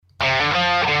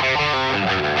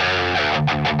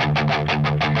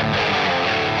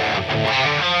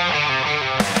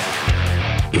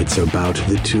It's about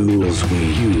the tools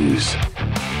we use.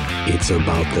 It's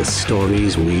about the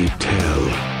stories we tell.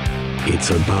 It's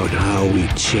about how we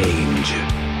change.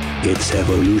 It's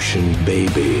evolution,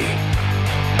 baby.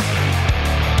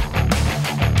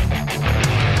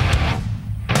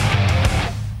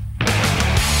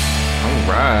 All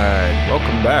right,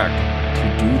 welcome back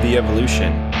to Do the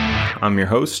Evolution. I'm your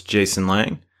host, Jason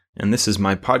Lang, and this is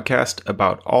my podcast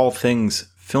about all things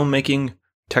filmmaking,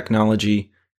 technology,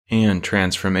 and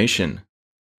transformation.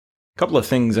 A couple of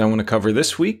things I want to cover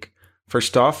this week.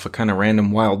 First off, a kind of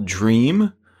random wild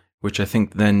dream, which I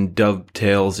think then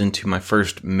dovetails into my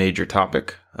first major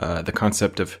topic, the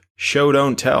concept of show,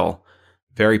 don't tell.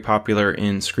 Very popular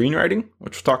in screenwriting,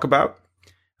 which we'll talk about,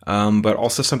 but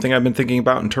also something I've been thinking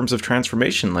about in terms of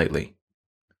transformation lately,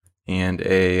 and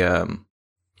a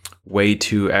way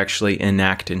to actually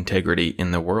enact integrity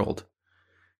in the world.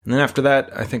 And then after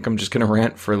that, I think I'm just going to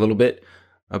rant for a little bit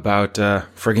about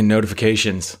friggin'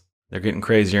 notifications. They're getting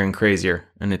crazier and crazier,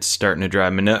 and it's starting to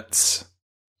drive me nuts.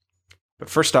 But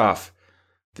first off,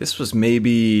 this was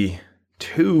maybe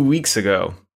 2 weeks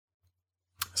ago.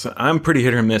 So I'm pretty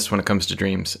hit or miss when it comes to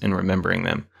dreams and remembering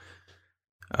them.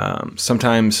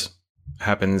 Sometimes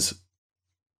happens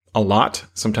a lot.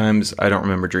 Sometimes I don't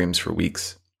remember dreams for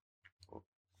weeks.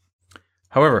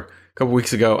 However, a couple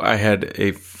weeks ago, I had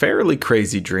a fairly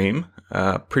crazy dream,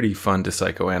 pretty fun to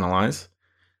psychoanalyze.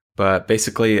 But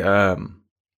basically,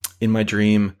 in my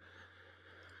dream,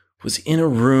 was in a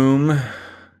room.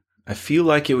 I feel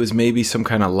like it was maybe some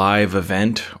kind of live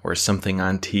event or something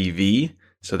on TV.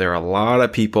 So there are a lot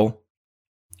of people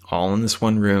all in this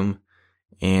one room.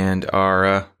 And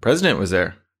our president was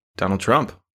there, Donald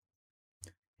Trump.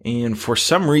 And for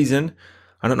some reason,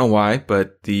 I don't know why,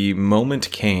 but the moment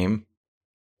came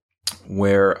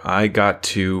where I got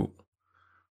to,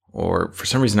 or for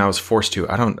some reason I was forced to,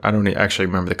 I don't actually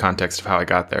remember the context of how I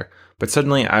got there, but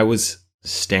suddenly I was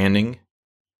standing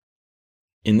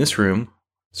in this room,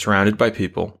 surrounded by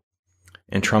people,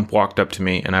 and Trump walked up to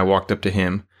me, and I walked up to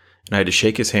him, and I had to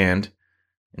shake his hand,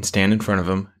 and stand in front of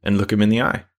him, and look him in the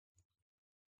eye.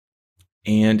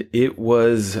 And it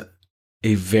was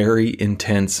a very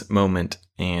intense moment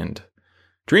and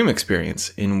dream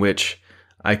experience in which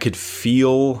I could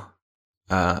feel,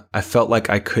 I felt like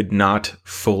I could not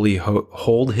fully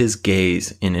hold his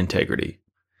gaze in integrity.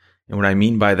 And what I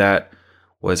mean by that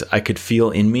was I could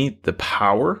feel in me the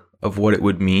power of what it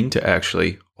would mean to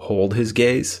actually hold his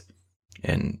gaze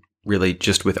and really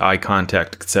just with eye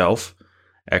contact itself,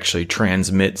 actually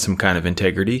transmit some kind of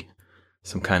integrity,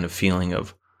 some kind of feeling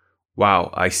of, wow,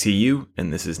 I see you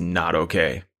and this is not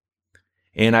okay.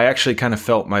 And I actually kind of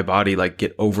felt my body like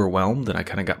get overwhelmed, and I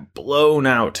kind of got blown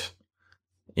out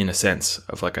in a sense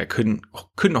of like I couldn't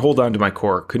hold on to my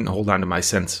core, couldn't hold on to my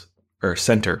sense or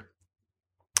center,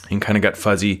 and kind of got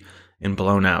fuzzy and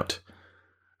blown out.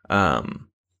 And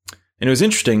it was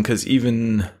interesting because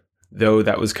even though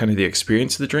that was kind of the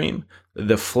experience of the dream,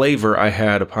 the flavor I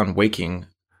had upon waking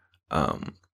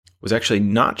was actually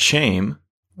not shame,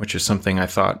 which is something I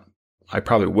thought I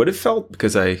probably would have felt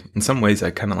because in some ways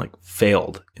I kind of like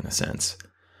failed in a sense.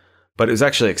 But it was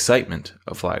actually excitement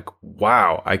of like,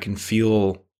 wow, I can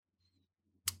feel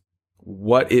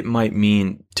what it might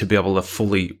mean to be able to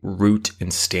fully root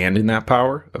and stand in that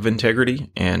power of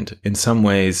integrity. And in some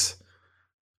ways,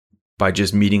 by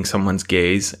just meeting someone's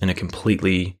gaze in a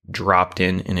completely dropped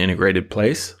in and integrated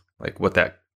place, like what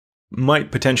that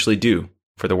might potentially do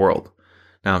for the world.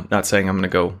 Now, I'm not saying I'm going to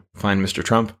go find Mr.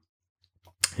 Trump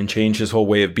and change his whole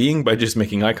way of being by just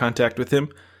making eye contact with him.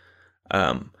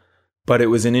 But it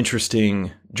was an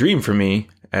interesting dream for me,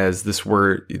 as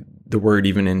the word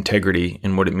even integrity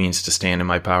and what it means to stand in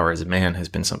my power as a man has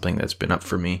been something that's been up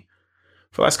for me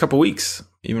for the last couple of weeks,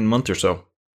 even a month or so.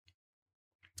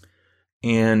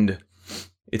 And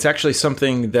it's actually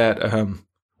something that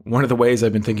one of the ways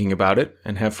I've been thinking about it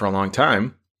and have for a long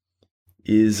time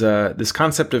is this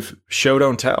concept of show,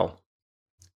 don't tell.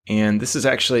 And this is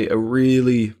actually a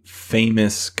really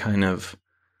famous kind of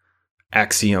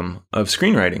axiom of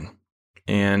screenwriting,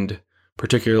 and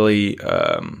particularly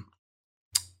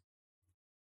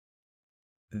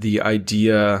the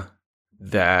idea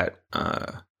that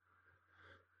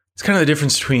it's kind of the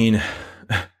difference between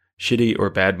shitty or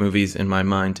bad movies in my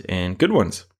mind and good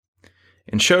ones.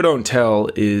 And show, don't tell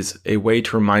is a way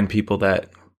to remind people that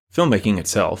filmmaking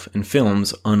itself and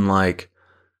films, unlike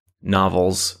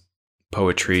novels,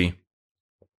 poetry,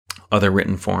 other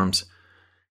written forms,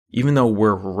 even though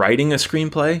we're writing a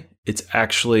screenplay, it's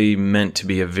actually meant to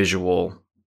be a visual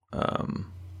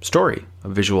story, a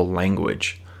visual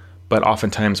language. But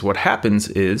oftentimes what happens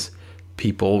is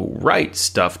people write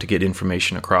stuff to get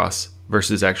information across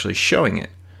versus actually showing it.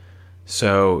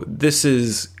 So this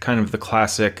is kind of the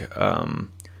classic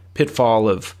pitfall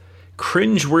of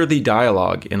cringeworthy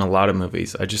dialogue in a lot of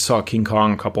movies. I just saw King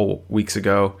Kong a couple weeks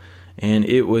ago, and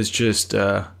it was just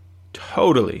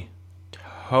totally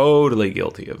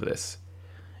guilty of this,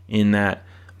 in that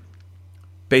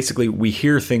basically we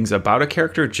hear things about a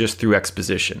character just through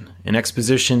exposition. And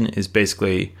exposition is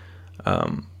basically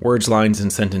words, lines,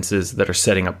 and sentences that are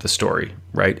setting up the story,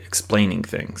 right? Explaining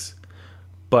things.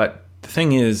 But the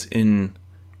thing is, in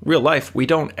real life, we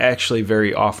don't actually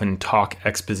very often talk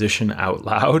exposition out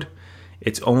loud.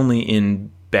 It's only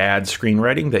in bad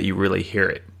screenwriting that you really hear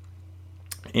it.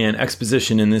 And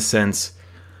exposition in this sense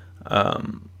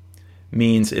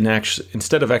means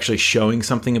instead of actually showing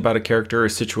something about a character or a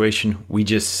situation, we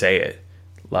just say it.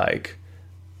 Like,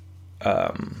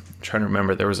 I'm trying to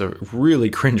remember, there was a really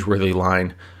cringeworthy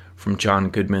line from John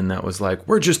Goodman that was like,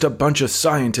 "We're just a bunch of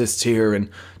scientists here and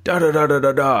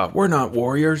da-da-da-da-da-da, we're not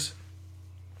warriors."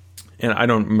 And I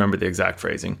don't remember the exact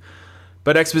phrasing.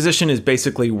 But exposition is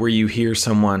basically where you hear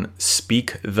someone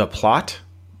speak the plot.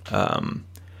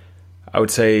 I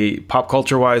would say pop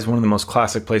culture-wise, one of the most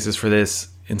classic places for this,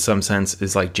 in some sense,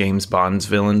 is like James Bond's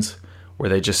villains, where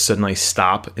they just suddenly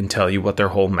stop and tell you what their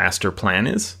whole master plan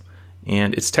is.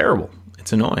 And it's terrible.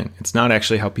 It's annoying. It's not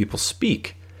actually how people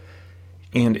speak.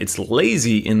 And it's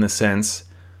lazy in the sense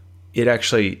it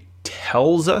actually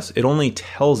tells us, it only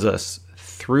tells us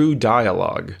through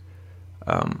dialogue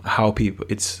how people,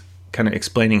 it's kind of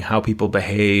explaining how people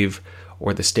behave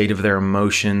or the state of their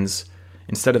emotions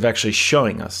instead of actually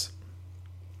showing us.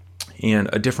 And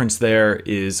a difference there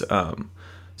is,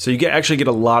 so you actually get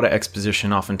a lot of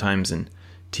exposition oftentimes in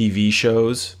TV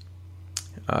shows,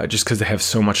 just because they have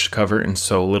so much to cover in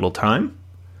so little time.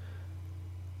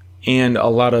 And a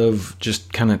lot of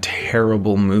just kind of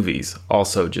terrible movies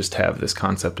also just have this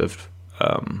concept of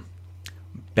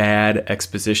bad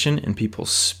exposition and people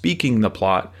speaking the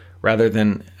plot rather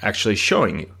than actually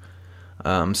showing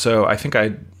you. So I think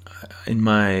in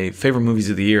my favorite movies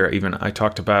of the year, even I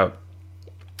talked about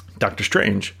Doctor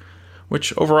Strange,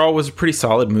 which overall was a pretty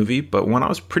solid movie, but one I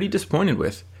was pretty disappointed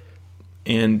with.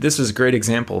 And this is a great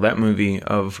example, that movie,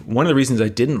 of one of the reasons I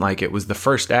didn't like it was the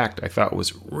first act I thought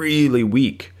was really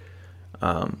weak.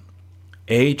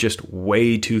 A, just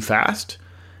way too fast,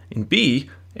 and B,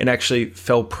 it actually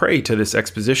fell prey to this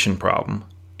exposition problem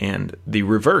and the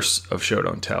reverse of show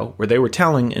don't tell, where they were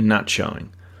telling and not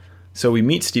showing. So we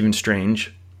meet Stephen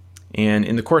Strange, and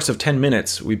in the course of 10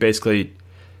 minutes,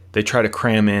 they try to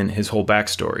cram in his whole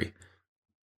backstory.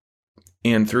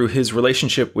 And through his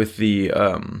relationship with the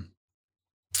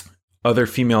other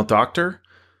female doctor,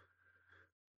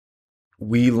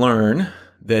 we learn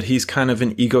that he's kind of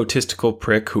an egotistical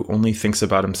prick who only thinks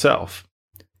about himself.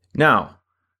 Now,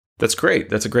 that's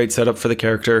great. That's a great setup for the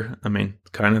character. I mean,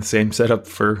 kind of the same setup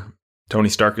for Tony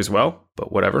Stark as well,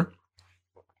 but whatever.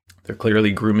 They're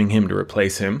clearly grooming him to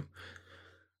replace him.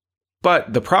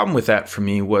 But the problem with that for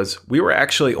me was we were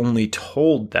actually only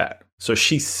told that. So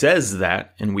she says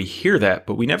that and we hear that,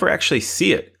 but we never actually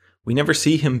see it. We never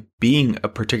see him being a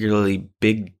particularly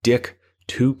big dick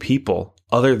to people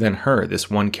other than her, this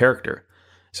one character.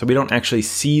 So we don't actually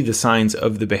see the signs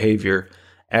of the behavior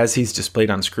as he's displayed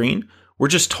on screen. We're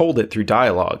just told it through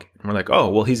dialogue. And we're like, oh,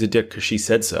 well, he's a dick because she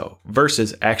said so.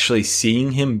 Versus actually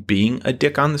seeing him being a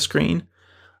dick on the screen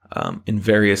in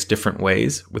various different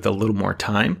ways with a little more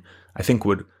time, I think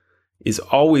is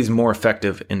always more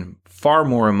effective and far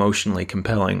more emotionally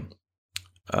compelling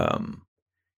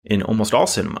in almost all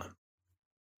cinema.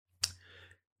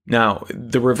 Now,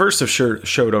 the reverse of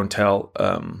show don't tell,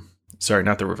 sorry,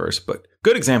 not the reverse, but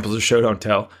good examples of show don't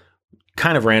tell,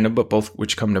 kind of random, but both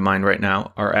which come to mind right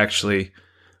now are actually,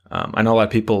 I know a lot of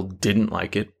people didn't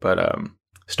like it, but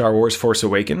Star Wars Force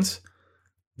Awakens,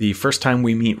 the first time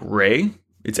we meet Rey,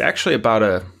 it's actually about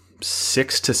a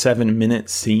 6 to 7 minute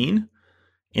scene.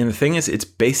 And the thing is, it's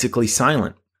basically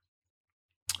silent.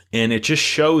 And it just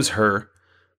shows her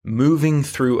moving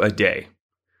through a day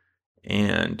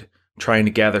and trying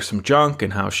to gather some junk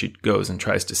and how she goes and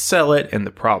tries to sell it and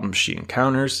the problems she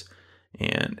encounters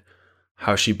and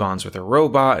how she bonds with a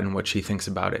robot and what she thinks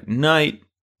about at night.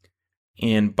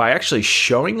 And by actually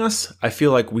showing us, I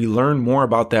feel like we learn more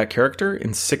about that character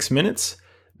in 6 minutes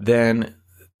than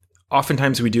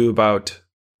oftentimes we do about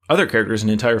other characters in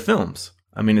entire films.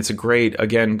 I mean, it's a great,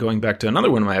 again, going back to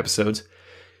another one of my episodes,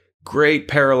 great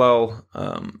parallel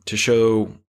to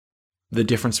show the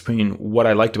difference between what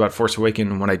I liked about Force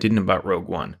Awakens and what I didn't about Rogue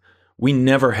One. We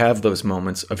never have those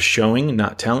moments of showing,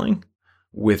 not telling,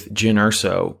 with Jyn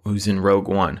Erso, who's in Rogue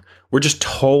One. We're just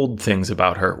told things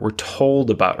about her. We're told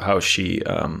about how she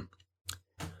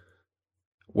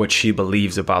what she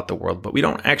believes about the world, but we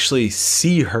don't actually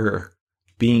see her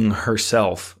being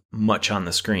herself much on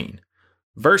the screen.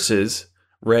 Versus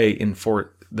Rey in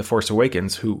The Force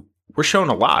Awakens, who we're shown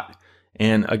a lot.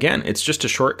 And again, it's just a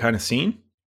short kind of scene,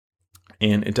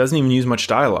 and it doesn't even use much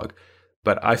dialogue.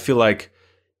 But I feel like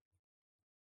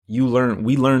I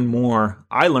learned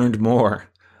more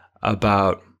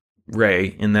about Rey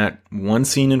in that one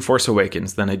scene in Force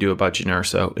Awakens than I do about Jyn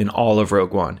Erso in all of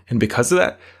Rogue One. And because of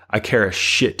that, I care a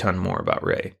shit ton more about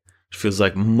Rey. She feels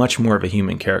like much more of a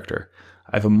human character.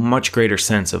 I have a much greater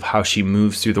sense of how she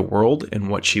moves through the world and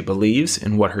what she believes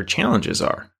and what her challenges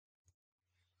are.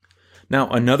 Now,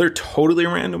 another totally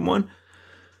random one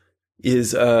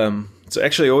is, it's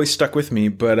actually always stuck with me,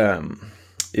 but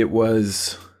it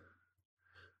was,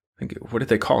 what did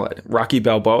they call it? Rocky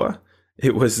Balboa.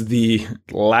 It was the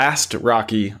last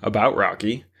Rocky about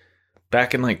Rocky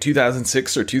back in like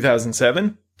 2006 or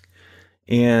 2007.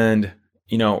 And,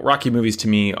 you know, Rocky movies to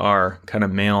me are kind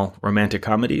of male romantic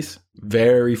comedies,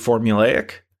 very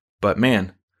formulaic, but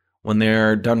man, when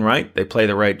they're done right, they play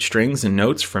the right strings and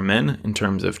notes for men in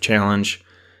terms of challenge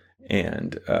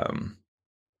and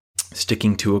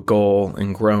sticking to a goal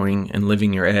and growing and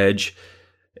living your edge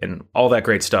and all that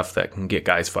great stuff that can get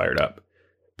guys fired up.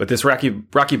 But this Rocky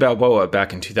Balboa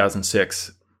back in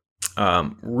 2006,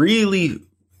 really,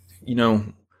 you know,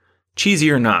 cheesy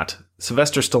or not,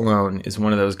 Sylvester Stallone is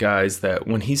one of those guys that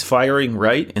when he's firing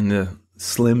right in the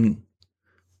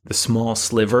small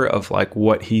sliver of like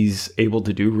what he's able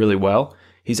to do really well,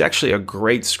 he's actually a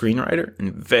great screenwriter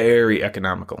and very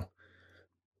economical.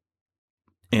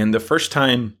 And the first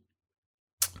time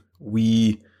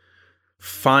we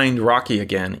find Rocky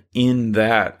again in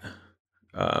that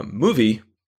movie,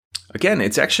 again,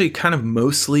 it's actually kind of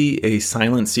mostly a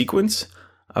silent sequence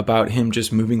about him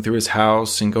just moving through his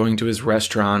house and going to his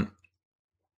restaurant.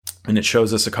 And it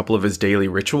shows us a couple of his daily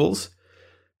rituals.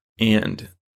 And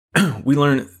we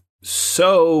learn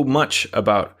so much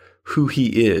about who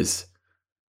he is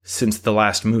since the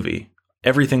last movie,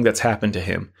 everything that's happened to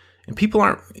him. And people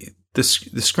aren't, the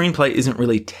screenplay isn't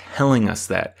really telling us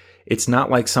that. It's not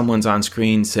like someone's on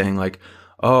screen saying like,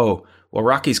 oh, well,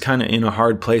 Rocky's kind of in a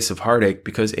hard place of heartache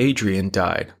because Adrian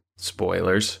died.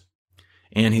 Spoilers.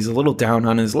 And he's a little down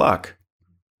on his luck.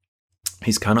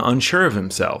 He's kind of unsure of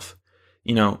himself.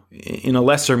 You know, in a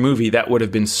lesser movie, that would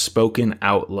have been spoken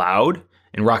out loud.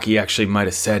 And Rocky actually might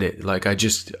have said it. Like, I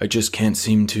just can't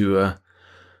seem to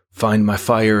find my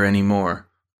fire anymore.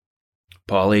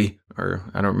 Paulie, or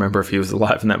I don't remember if he was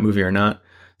alive in that movie or not.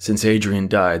 Since Adrian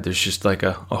died, there's just like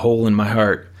a hole in my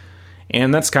heart.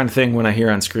 And that's the kind of thing when I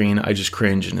hear on screen, I just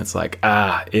cringe and it's like,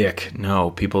 ick. No,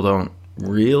 people don't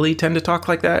really tend to talk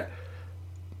like that.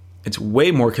 It's way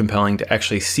more compelling to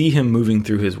actually see him moving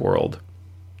through his world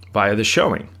via the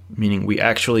showing, meaning we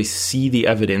actually see the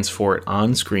evidence for it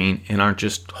on screen and aren't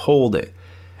just told it.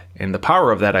 And the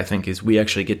power of that, I think, is we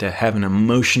actually get to have an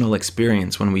emotional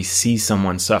experience when we see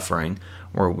someone suffering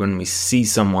or when we see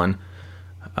someone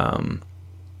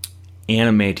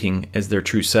animating as their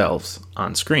true selves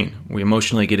on screen. We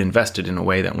emotionally get invested in a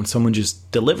way that when someone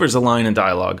just delivers a line of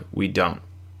dialogue, we don't.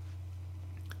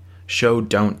 Show,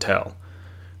 don't tell.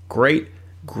 Great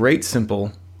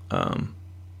simple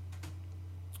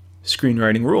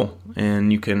screenwriting rule.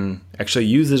 And you can actually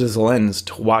use it as a lens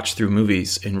to watch through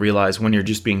movies and realize when you're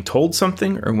just being told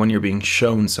something or when you're being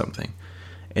shown something.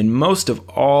 And most of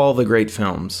all the great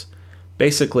films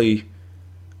basically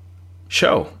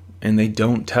show and they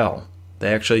don't tell.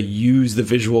 They actually use the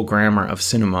visual grammar of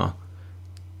cinema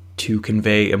to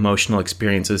convey emotional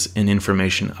experiences and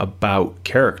information about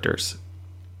characters.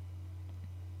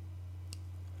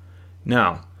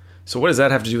 Now, so what does that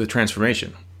have to do with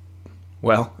transformation?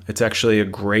 Well, it's actually a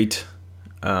great,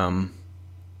 I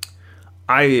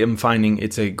am finding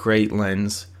it's a great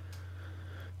lens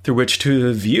through which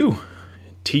to view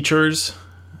teachers,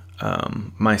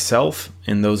 myself,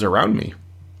 and those around me.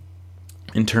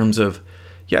 In terms of,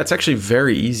 it's actually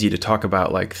very easy to talk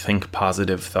about like think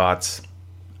positive thoughts,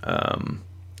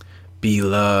 be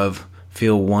love,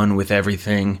 feel one with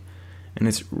everything. And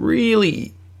it's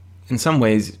really, in some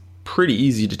ways, pretty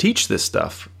easy to teach this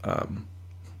stuff.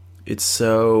 It's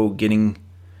so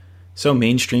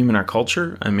mainstream in our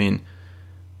culture. I mean,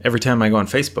 every time I go on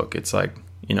Facebook, it's like,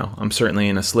 I'm certainly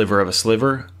in a sliver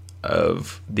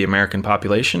of the American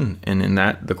population and in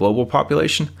that the global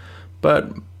population.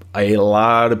 But a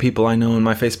lot of people I know in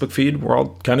my Facebook feed, we're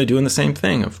all kind of doing the same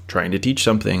thing of trying to teach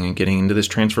something and getting into this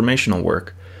transformational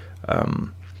work.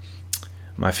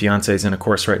 My fiance's in a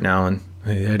course right now, and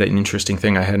I had an interesting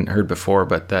thing I hadn't heard before,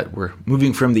 but that we're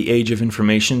moving from the age of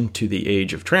information to the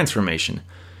age of transformation.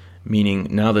 meaning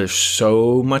now there's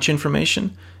so much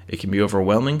information, it can be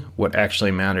overwhelming. What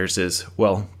actually matters is,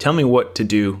 well, tell me what to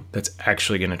do that's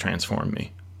actually going to transform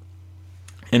me.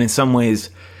 And in some ways,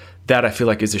 that I feel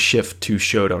like is a shift to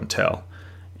show, don't tell.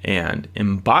 And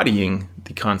embodying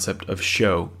the concept of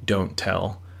show, don't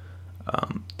tell,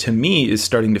 to me is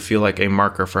starting to feel like a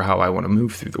marker for how I want to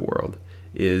move through the world.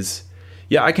 Is,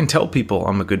 yeah, I can tell people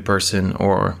I'm a good person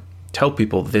or tell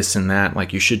people this and that,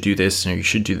 like you should do this or you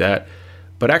should do that.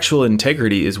 But actual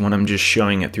integrity is when I'm just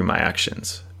showing it through my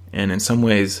actions. And in some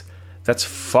ways, that's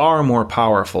far more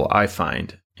powerful, I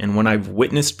find. And when I've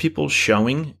witnessed people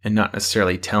showing and not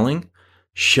necessarily telling,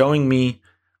 showing me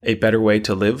a better way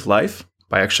to live life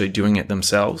by actually doing it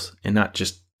themselves and not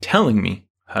just telling me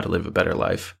how to live a better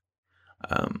life,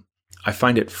 I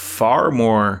find it far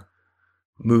more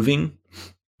moving,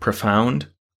 profound,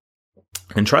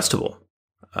 and trustable.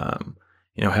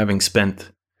 Having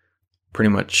spent pretty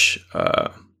much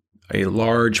a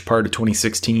large part of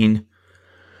 2016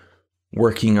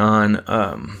 working on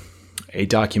a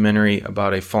documentary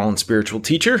about a fallen spiritual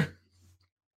teacher,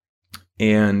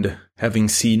 and having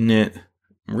seen it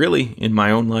really in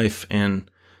my own life and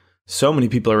so many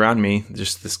people around me,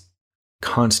 just this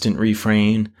constant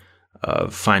refrain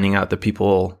of finding out that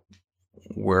people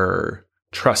were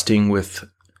trusting with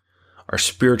our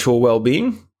spiritual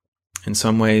well-being, in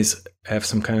some ways have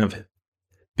some kind of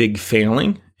big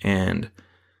failing. And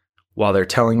while they're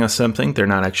telling us something, they're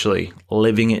not actually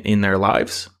living it in their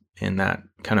lives. And that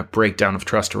kind of breakdown of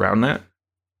trust around that,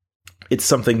 it's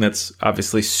something that's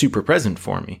obviously super present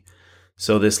for me.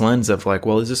 So this lens of like,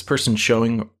 well, is this person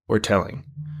showing or telling?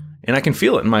 And I can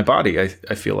feel it in my body.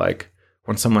 I feel like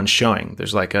when someone's showing,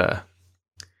 there's like a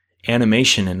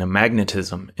animation and a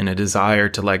magnetism and a desire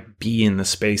to like be in the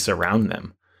space around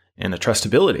them and a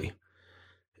trustability.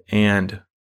 And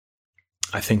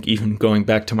I think even going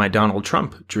back to my Donald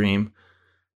Trump dream,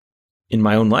 in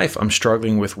my own life, I'm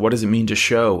struggling with what does it mean to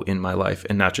show in my life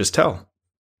and not just tell?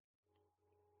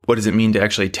 What does it mean to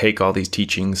actually take all these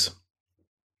teachings,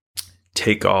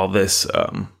 take all this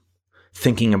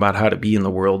thinking about how to be in the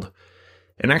world,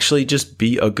 and actually just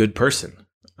be a good person?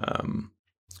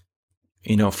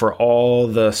 For all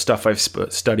the stuff I've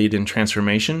studied in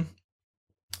transformation,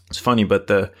 it's funny, but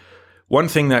the one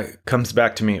thing that comes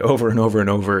back to me over and over and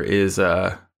over is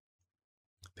the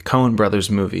Coen Brothers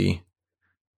movie.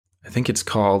 I think it's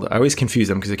called, I always confuse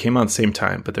them because it came out at the same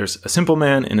time, but there's A Simple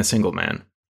Man and A Single Man.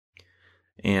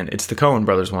 And it's the Coen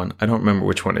Brothers one. I don't remember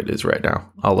which one it is right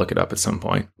now. I'll look it up at some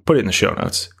point. Put it in the show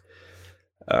notes.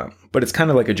 But it's kind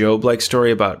of like a Job-like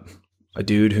story about a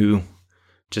dude who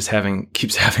just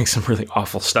keeps having some really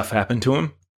awful stuff happen to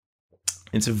him.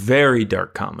 It's a very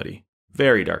dark comedy.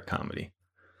 Very dark comedy.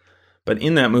 But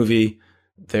in that movie,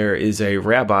 there is a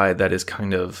rabbi that is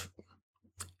kind of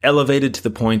elevated to the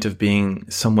point of being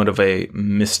somewhat of a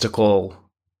mystical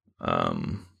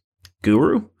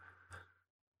guru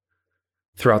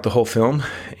throughout the whole film.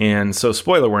 And so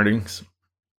spoiler warnings,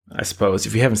 I suppose,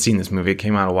 if you haven't seen this movie, it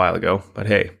came out a while ago, but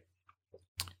hey.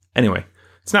 Anyway,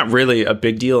 it's not really a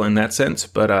big deal in that sense,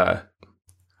 but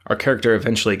our character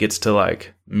eventually gets to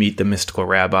like meet the mystical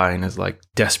rabbi and is like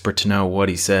desperate to know what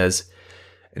he says.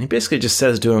 And he basically just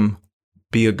says to him,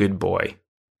 be a good boy.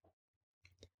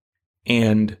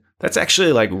 And that's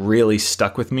actually like really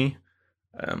stuck with me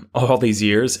all these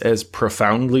years as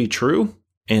profoundly true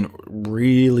and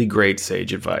really great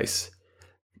sage advice.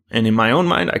 And in my own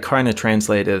mind, I kind of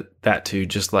translated that to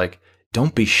just like,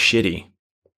 don't be shitty.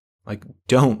 Like,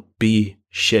 don't be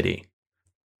shitty.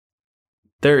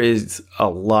 There is a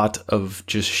lot of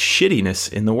just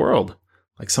shittiness in the world.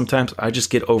 Like sometimes I just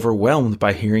get overwhelmed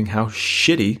by hearing how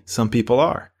shitty some people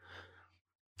are.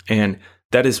 And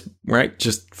that is, right?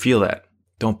 Just feel that.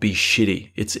 Don't be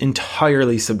shitty. It's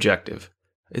entirely subjective.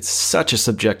 It's such a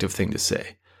subjective thing to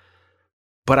say.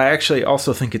 But I actually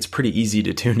also think it's pretty easy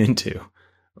to tune into.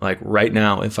 Like right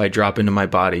now, if I drop into my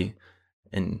body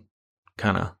and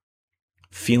kind of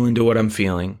feel into what I'm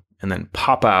feeling and then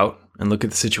pop out and look at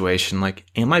the situation, like,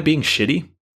 am I being shitty?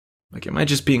 Like, am I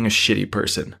just being a shitty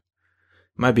person?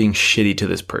 Am I being shitty to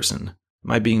this person?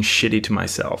 Am I being shitty to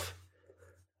myself?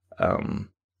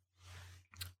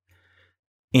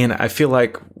 And I feel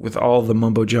like with all the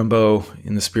mumbo jumbo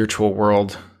in the spiritual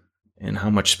world and how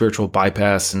much spiritual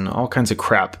bypass and all kinds of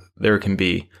crap there can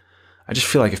be, I just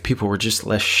feel like if people were just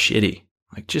less shitty,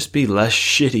 like just be less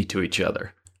shitty to each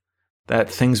other, that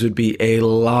things would be a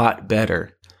lot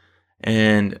better.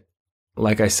 And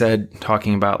like I said,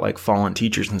 talking about like fallen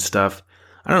teachers and stuff,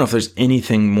 I don't know if there's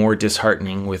anything more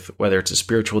disheartening with whether it's a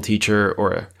spiritual teacher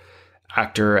or a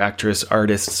actor, actress,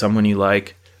 artist, someone you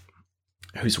like,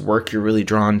 whose work you're really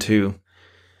drawn to.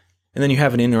 And then you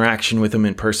have an interaction with them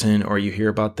in person, or you hear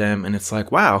about them and it's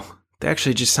like, wow, they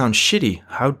actually just sound shitty.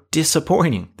 How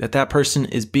disappointing that that person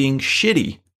is being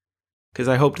shitty, because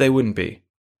I hoped they wouldn't be.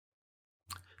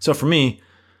 So for me,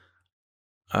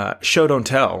 show don't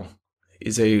tell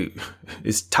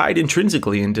is tied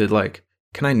intrinsically into like,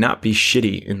 can I not be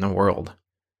shitty in the world?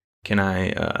 Can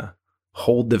I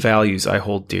hold the values I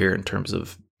hold dear in terms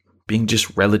of being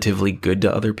just relatively good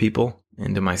to other people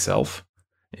and to myself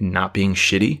and not being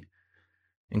shitty?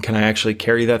 And can I actually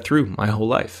carry that through my whole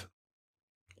life?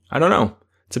 I don't know.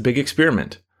 It's a big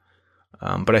experiment.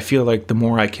 But I feel like the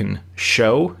more I can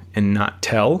show and not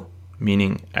tell,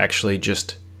 meaning actually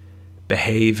just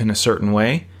behave in a certain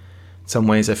way, in some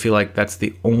ways I feel like that's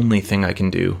the only thing I can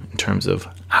do in terms of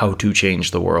how to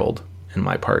change the world and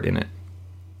my part in it.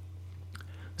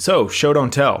 So, show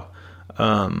don't tell.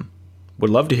 Would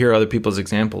love to hear other people's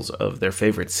examples of their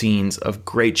favorite scenes of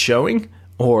great showing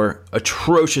or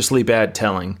atrociously bad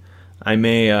telling. I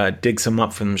may dig some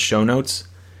up from the show notes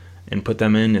and put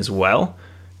them in as well,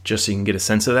 just so you can get a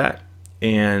sense of that.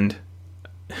 And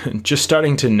just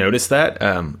starting to notice that,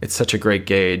 it's such a great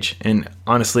gauge. And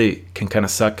honestly, it can kind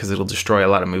of suck because it'll destroy a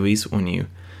lot of movies when you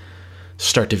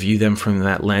start to view them from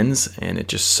that lens, and it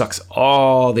just sucks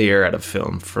all the air out of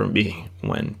film for me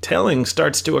when telling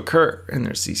starts to occur and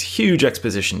there's these huge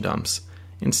exposition dumps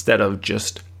instead of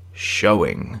just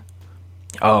showing.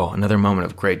 Oh, another moment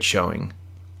of great showing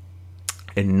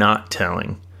and not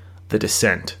telling. The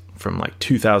Descent from like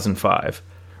 2005.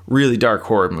 Really dark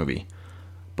horror movie.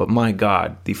 But my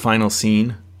God, the final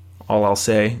scene, all I'll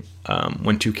say,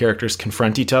 when two characters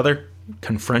confront each other,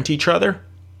 completely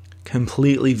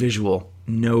visual,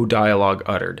 no dialogue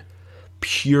uttered.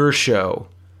 Pure show,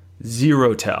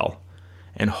 zero tell,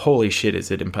 and holy shit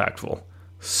is it impactful.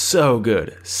 So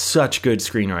good, such good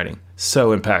screenwriting,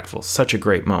 so impactful, such a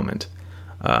great moment.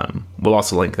 We'll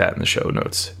also link that in the show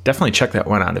notes. Definitely check that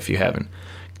one out if you haven't.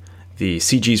 The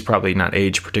CG's probably not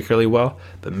aged particularly well,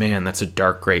 but man, that's a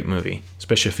dark, great movie,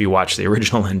 especially if you watch the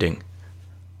original ending.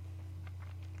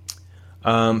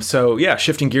 So yeah,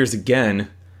 shifting gears again.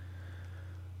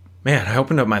 Man, I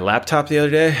opened up my laptop the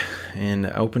other day and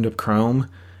I opened up Chrome,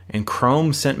 and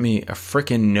Chrome sent me a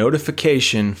freaking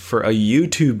notification for a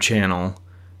YouTube channel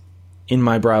in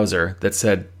my browser that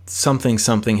said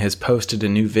something has posted a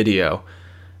new video.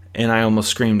 And I almost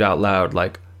screamed out loud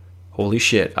like, holy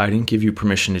shit, I didn't give you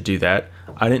permission to do that.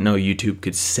 I didn't know YouTube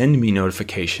could send me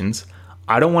notifications.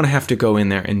 I don't want to have to go in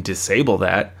there and disable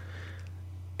that.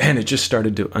 And it just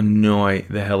started to annoy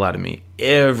the hell out of me.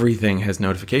 Everything has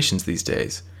notifications these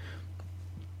days.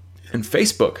 And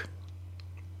Facebook.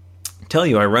 I tell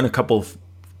you, I run a couple of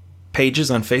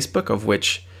pages on Facebook, of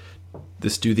which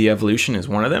this Do the Evolution is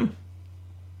one of them.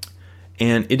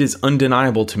 And it is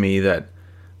undeniable to me that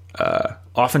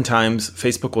oftentimes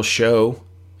Facebook will show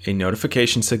a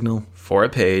notification signal for a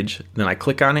page, then I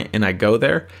click on it and I go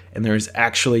there, and there's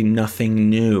actually nothing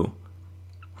new.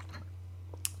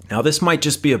 Now this might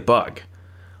just be a bug,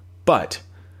 but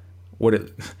what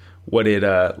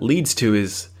it leads to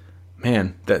is,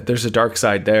 man, that there's a dark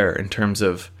side there in terms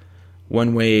of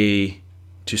one way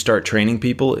to start training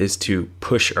people is to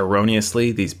push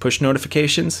erroneously these push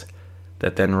notifications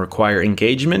that then require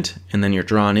engagement, and then you're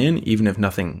drawn in even if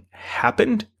nothing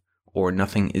happened or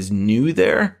nothing is new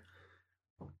there.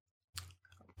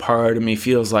 Part of me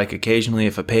feels like occasionally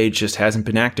if a page just hasn't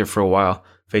been active for a while,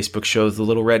 Facebook shows the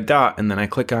little red dot and then I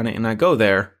click on it and I go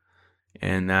there,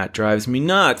 and that drives me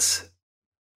nuts.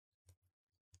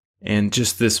 And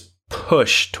just this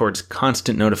push towards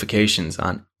constant notifications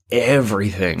on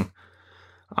everything.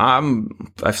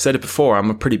 I've said it before, I'm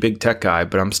a pretty big tech guy,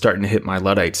 but I'm starting to hit my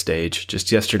Luddite stage.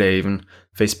 Just yesterday, even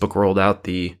Facebook rolled out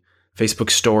the Facebook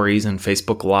Stories and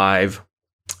Facebook Live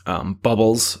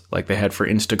bubbles like they had for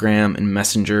Instagram and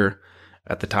Messenger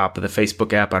at the top of the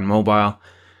Facebook app on mobile.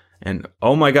 And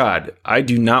oh my God, I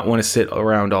do not want to sit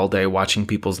around all day watching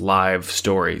people's live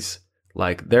stories.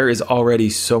 Like, there is already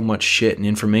so much shit and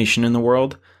information in the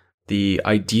world. The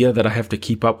idea that I have to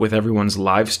keep up with everyone's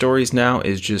live stories now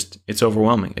is just, it's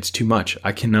overwhelming. It's too much.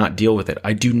 I cannot deal with it.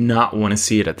 I do not want to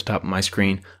see it at the top of my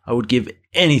screen. I would give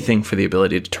anything for the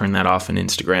ability to turn that off in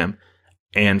Instagram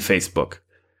and Facebook.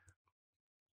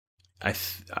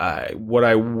 What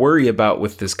I worry about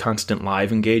with this constant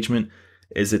live engagement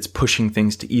is it's pushing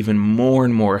things to even more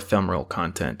and more ephemeral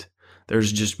content.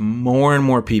 There's just more and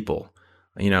more people,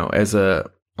 as a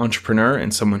entrepreneur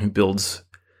and someone who builds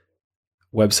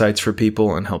websites for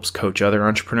people and helps coach other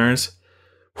entrepreneurs.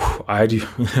 I do.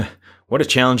 What a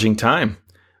challenging time.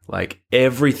 Like,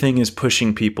 everything is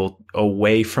pushing people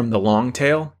away from the long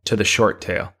tail to the short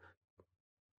tail.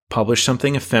 Publish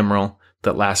something ephemeral,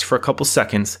 that lasts for a couple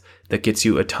seconds that gets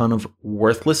you a ton of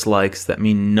worthless likes that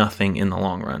mean nothing in the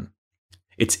long run.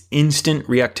 It's instant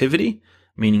reactivity,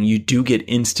 meaning you do get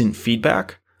instant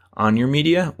feedback on your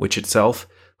media, which itself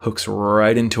hooks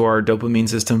right into our dopamine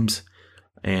systems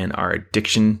and our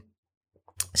addiction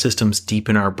systems deep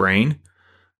in our brain.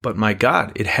 But my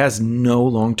God, it has no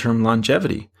long-term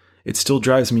longevity. It still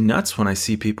drives me nuts when I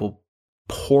see people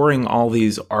pouring all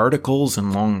these articles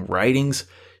and long writings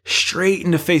straight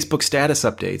into Facebook status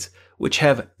updates, which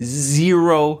have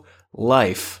zero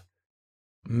life,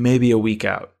 maybe a week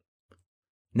out.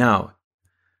 Now,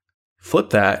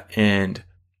 flip that and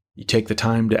you take the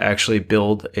time to actually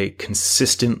build a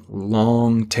consistent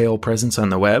long tail presence on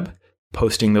the web,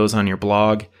 posting those on your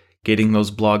blog, getting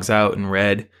those blogs out and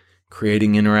read,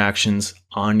 creating interactions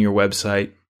on your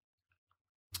website.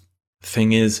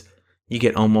 Thing is, you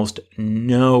get almost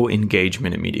no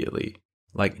engagement immediately,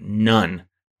 like none.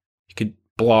 You could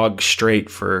blog straight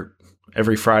for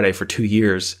every Friday for 2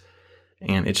 years,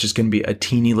 and it's just going to be a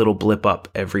teeny little blip up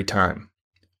every time.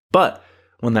 But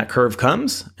when that curve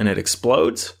comes and it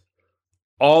explodes,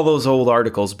 all those old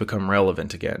articles become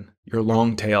relevant again. Your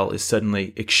long tail is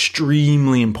suddenly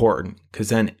extremely important because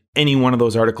then any one of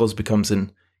those articles becomes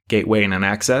an gateway and an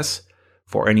access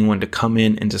for anyone to come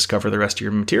in and discover the rest of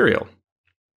your material.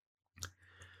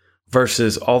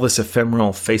 Versus all this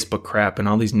ephemeral Facebook crap and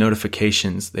all these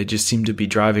notifications, they just seem to be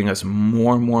driving us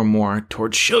more and more and more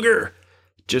towards sugar.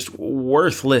 Just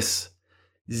worthless,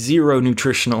 zero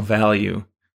nutritional value,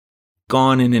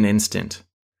 gone in an instant.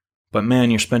 But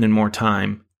man, you're spending more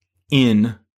time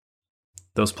in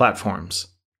those platforms,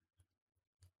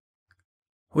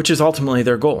 which is ultimately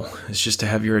their goal, is just to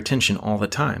have your attention all the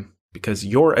time, because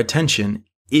your attention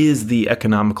is the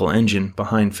economical engine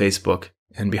behind Facebook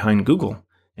and behind Google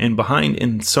and behind,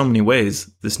 in so many ways,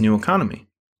 this new economy.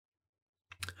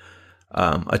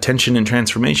 Attention and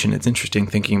transformation. It's interesting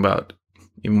thinking about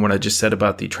even what I just said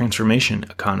about the transformation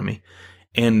economy,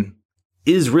 and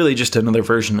is really just another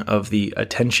version of the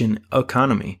attention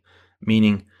economy,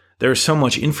 meaning there's so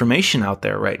much information out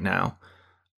there right now.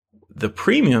 The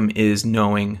premium is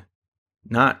knowing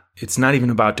it's not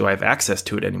even about do I have access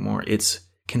to it anymore. It's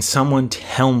can someone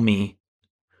tell me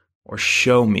or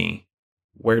show me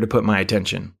where to put my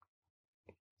attention?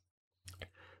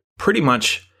 Pretty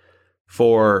much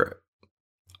for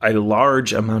a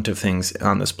large amount of things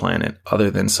on this planet, other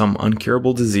than some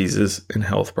uncurable diseases and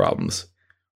health problems.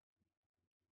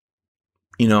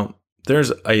 You know,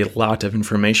 there's a lot of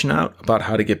information out about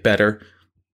how to get better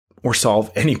or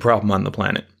solve any problem on the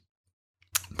planet,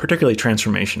 particularly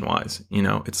transformation-wise. You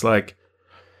know, it's like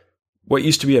what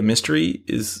used to be a mystery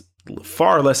is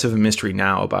far less of a mystery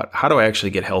now about how do I actually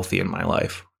get healthy in my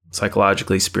life,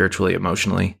 psychologically, spiritually,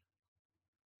 emotionally,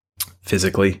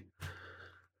 physically.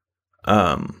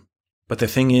 But the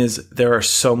thing is, there are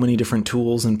so many different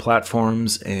tools and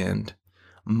platforms and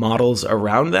models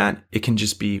around that, it can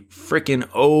just be freaking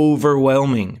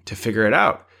overwhelming to figure it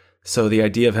out. So the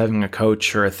idea of having a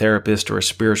coach or a therapist or a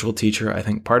spiritual teacher, I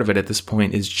think part of it at this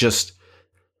point is just,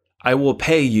 I will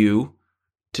pay you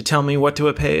to tell me what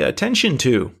to pay attention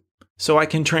to so I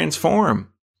can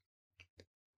transform.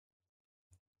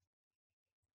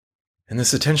 And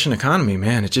this attention economy,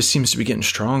 man, it just seems to be getting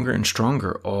stronger and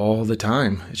stronger all the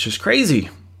time. It's just crazy.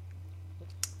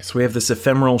 So we have this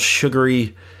ephemeral,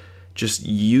 sugary, just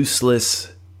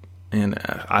useless, and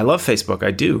I love Facebook,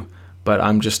 I do, but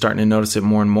I'm just starting to notice it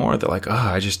more and more that like,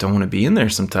 I just don't want to be in there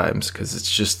sometimes because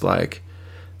it's just like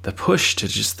the push to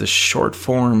just the short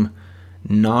form,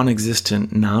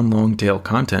 non-existent, non-long tail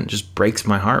content just breaks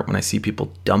my heart when I see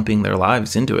people dumping their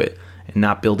lives into it and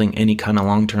not building any kind of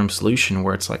long-term solution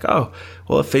where it's like, oh,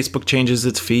 well, if Facebook changes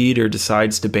its feed or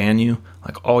decides to ban you,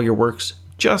 like all your work's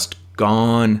just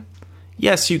gone.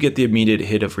 Yes, you get the immediate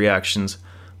hit of reactions,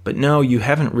 but no, you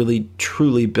haven't really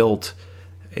truly built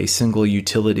a single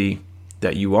utility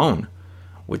that you own,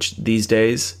 which these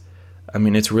days, I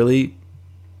mean, it's really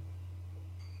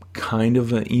kind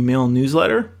of an email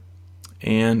newsletter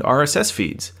and RSS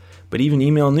feeds. But even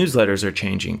email newsletters are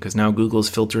changing because now Google's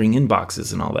filtering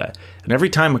inboxes and all that. And every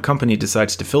time a company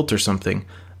decides to filter something,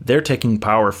 they're taking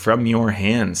power from your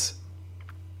hands.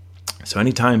 So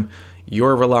anytime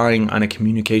you're relying on a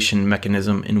communication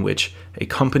mechanism in which a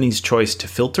company's choice to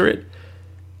filter it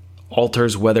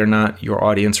alters whether or not your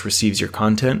audience receives your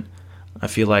content, I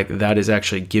feel like that is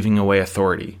actually giving away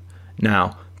authority.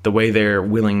 Now, the way they're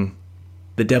willing,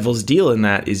 the devil's deal in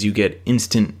that is you get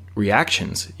instant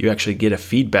reactions. You actually get a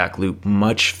feedback loop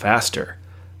much faster.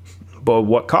 But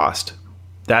what cost?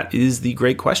 That is the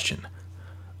great question.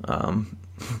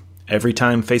 Every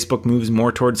time Facebook moves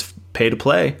more towards pay to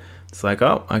play, It's like,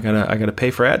 oh, I gotta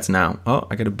pay for ads now. Oh,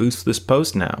 I gotta boost this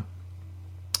post now.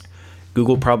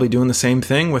 Google probably doing the same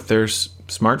thing with their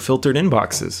smart filtered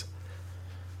inboxes.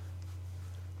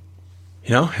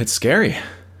 You know, it's scary.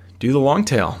 Do the long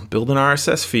tail. Build an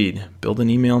RSS feed. Build an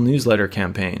email newsletter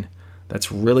campaign.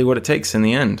 That's really what it takes in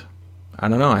the end. I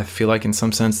don't know. I feel like in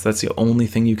some sense that's the only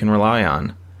thing you can rely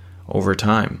on over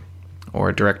time. Or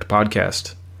a direct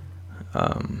podcast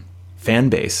fan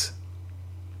base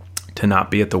to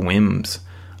not be at the whims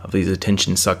of these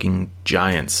attention-sucking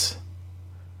giants.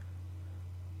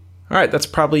 All right, that's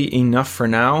probably enough for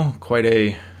now. Quite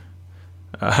a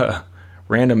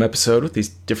random episode with these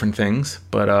different things,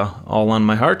 but all on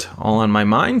my heart, all on my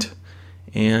mind.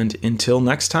 And until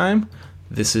next time,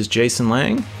 this is Jason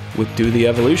Lang with Do the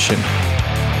Evolution.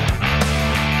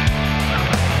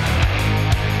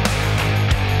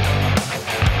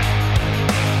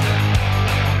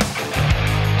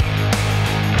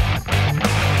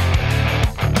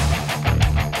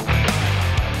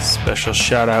 Special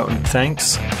shout out and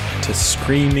thanks to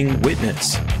Screaming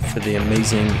Witness for the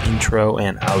amazing intro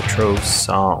and outro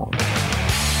song.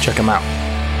 Check them out.